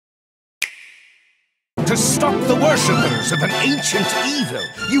To stop the worshippers of an ancient evil,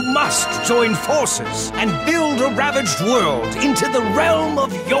 you must join forces and build a ravaged world into the realm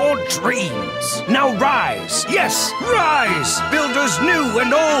of your dreams. Now rise, yes, rise! Builders new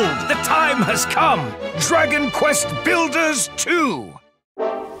and old, the time has come. Dragon Quest Builders 2.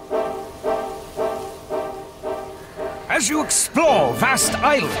 As you explore vast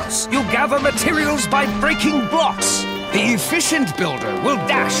islands, you'll gather materials by breaking blocks. The efficient builder will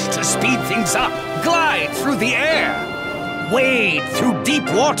dash to speed things up, glide through the air, wade through deep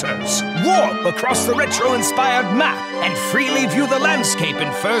waters, warp across the retro-inspired map, and freely view the landscape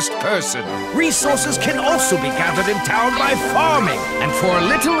in first person. Resources can also be gathered in town by farming, and for a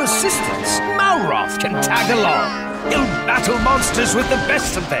little assistance, Malroth can tag along. He'll battle monsters with the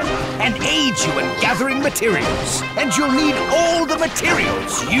best of them, and aid you in gathering materials. And you'll need all the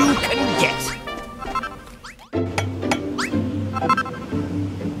materials you can get.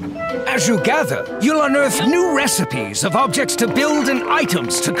 As you gather, you'll unearth new recipes of objects to build and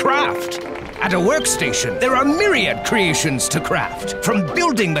items to craft. At a workstation, there are myriad creations to craft, from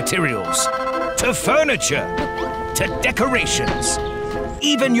building materials, to furniture, to decorations,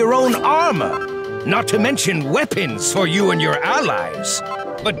 even your own armor, not to mention weapons for you and your allies.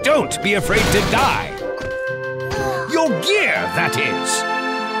 But don't be afraid to die. Your gear, that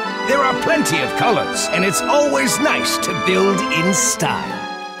is. There are plenty of colors, and it's always nice to build in style.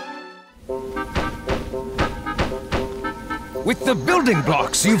 With the building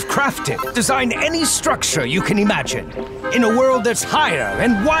blocks you've crafted, design any structure you can imagine, in a world that's higher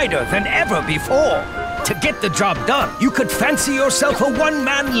and wider than ever before. To get the job done, you could fancy yourself a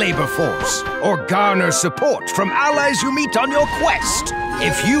one-man labor force, or garner support from allies you meet on your quest.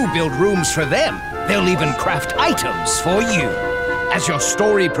 If you build rooms for them, they'll even craft items for you. As your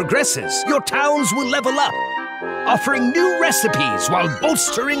story progresses, your towns will level up, offering new recipes while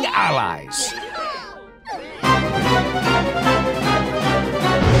bolstering allies.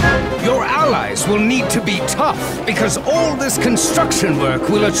 Your allies will need to be tough, because all this construction work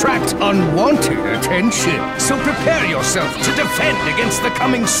will attract unwanted attention. So prepare yourself to defend against the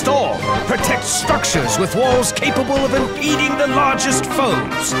coming storm. Protect structures with walls capable of impeding the largest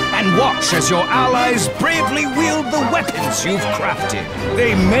foes. And watch as your allies bravely wield the weapons you've crafted.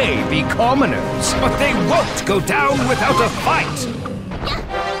 They may be commoners, but they won't go down without a fight.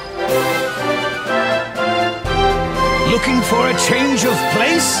 Looking for a change of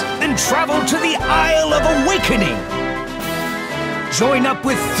place? Then travel to the Isle of Awakening. Join up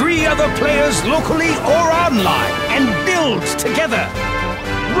with 3 other players locally or online and build together.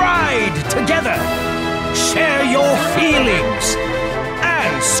 Ride together. Share your feelings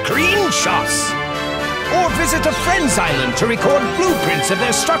and screenshots. Or visit a friend's island to record blueprints of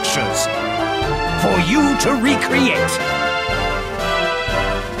their structures for you to recreate.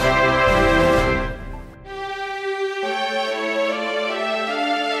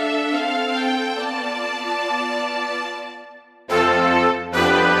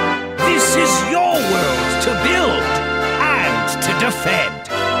 This is your world to build and to defend.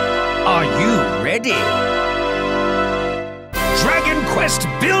 Are you ready? Dragon Quest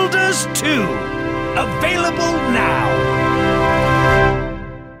Builders 2, available now.